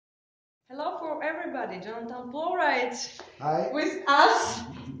Hello for everybody, Jonathanem Plowrightem Hi. with us,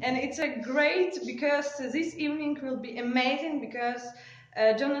 and it's a great because this evening will be amazing because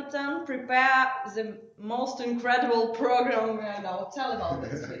Jonathan prepared the most incredible program. Now tell about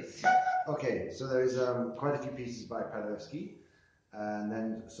this, please. Okay, so there is quite a few pieces by Paderewski, and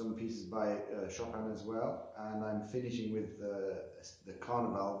then some pieces by Chopin as well, and I'm finishing with the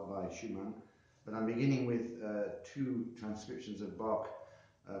Carnival by Schumann, but I'm beginning with two transcriptions of Bach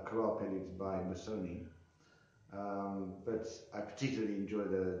chorale preludes by Busoni. But I particularly enjoy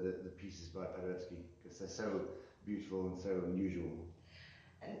the pieces by Paderewski because they're so beautiful and so unusual.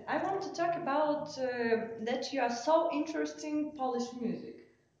 And I want to talk about that you are so interested in Polish music.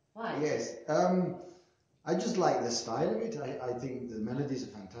 Why? Yes, I just like the style of it. I think the melodies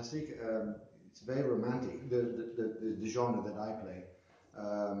are fantastic. It's very romantic, the genre that I play.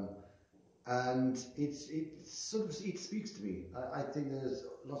 And it speaks to me. I think there's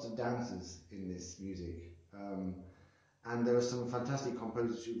lots of dances in this music, and there are some fantastic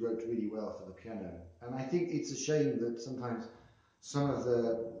composers who wrote really well for the piano. And I think it's a shame that sometimes some of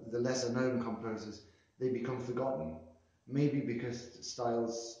the lesser known composers, they become forgotten. Maybe because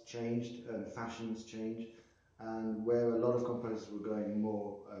styles changed and fashions changed, and where a lot of composers were going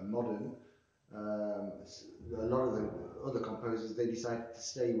more modern. A lot of the other composers, they decided to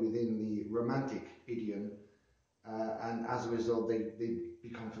stay within the romantic idiom, and as a result they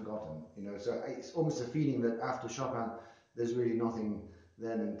become forgotten, so it's almost a feeling that after Chopin there's really nothing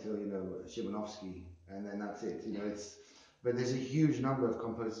then until Szymanowski, and then that's it. But there's a huge number of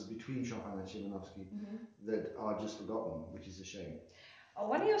composers between Chopin and Szymanowski that are just forgotten, which is a shame.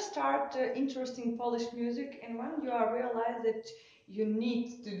 When you start interesting Polish music, and when you realize that you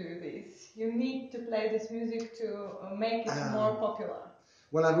need to do this, you need to play this music to make it more popular?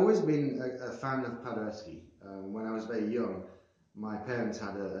 Well, I've always been a fan of Paderewski. When I was very young, my parents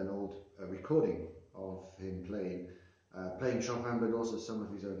had an old recording of him playing Chopin, but also some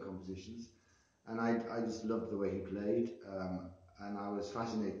of his own compositions. And I just loved the way he played, and I was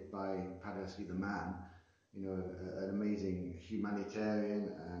fascinated by Paderewski the man, an amazing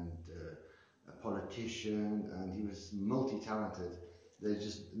humanitarian and a politician, and he was multi-talented. There's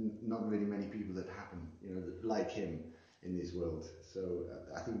just not really many people that happen, like him in this world. So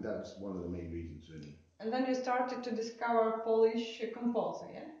I think that was one of the main reasons, really. And then you started to discover Polish composer,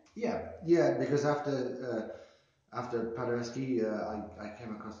 yeah? Yeah, because after Paderewski, I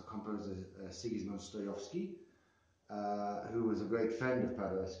came across the composer Sigismund Stojowski, who was a great friend of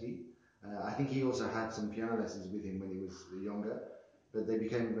Paderewski. I think he also had some piano lessons with him when he was younger, but they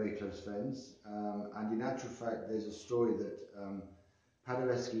became very close friends. And in actual fact, there's a story that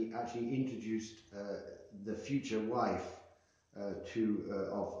Paderewski actually introduced the future wife of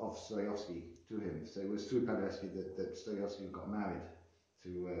Stojowski to him. So it was through Paderewski that Stojowski got married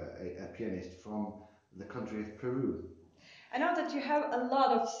to a pianist from the country of Peru. I know that you have a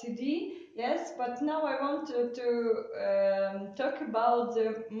lot of CD, yes, but now I want to talk about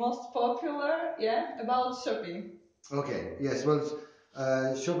the most popular, about Chopin. Okay, yes, well,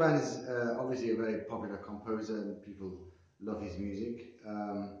 Chopin is obviously a very popular composer and people love his music.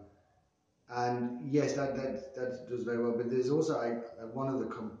 And yes, that does very well, but there's also one of the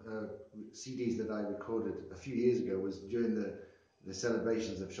CDs that I recorded a few years ago was during the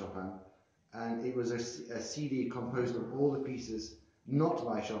celebrations of Chopin. And it was a CD composed of all the pieces not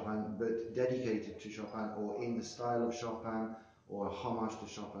by Chopin, but dedicated to Chopin or in the style of Chopin or a homage to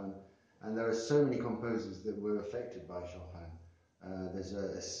Chopin. And there are so many composers that were affected by Chopin. There's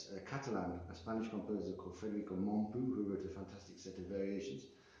a Catalan, a Spanish composer called Federico Montpu, who wrote a fantastic set of variations.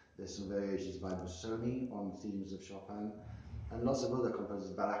 There's some variations by Busoni on themes of Chopin, and lots of other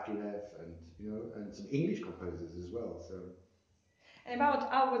composers, Balakirev, and some English composers as well. So. And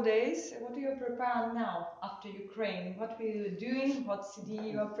about our days, what do you prepare now after Ukraine? What are you doing? What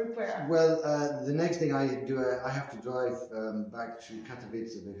CD you prepare? Well, the next thing I do, I have to drive back to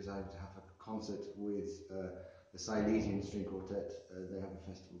Katowice because I have to have a concert with the Silesian String Quartet. They have a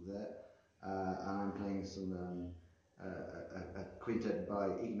festival there, and I'm playing a quintet by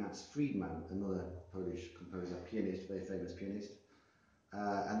Ignaz Friedman, another Polish composer, pianist, very famous pianist.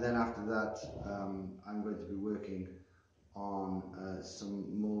 And then after that, I'm going to be working on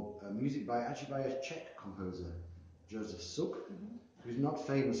some more music by a Czech composer, Josef Suk, who's not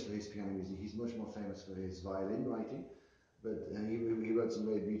famous for his piano music. He's much more famous for his violin writing, but he wrote some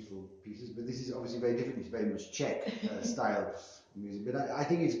very beautiful pieces. But this is obviously very different. It's very much Czech style music. But I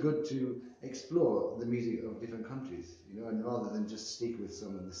think it's good to explore the music of different countries, and rather than just stick with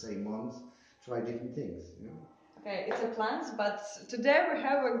some of the same ones, try different things, Okay, it's a plans, but today we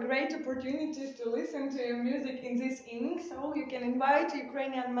have a great opportunity to listen to your music in this evening, so you can invite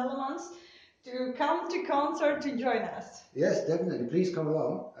Ukrainian melomans to come to concert to join us. Yes, definitely. Please come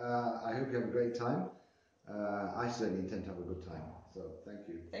along. I hope you have a great time. I certainly intend to have a good time. So, thank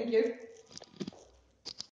you. Thank you.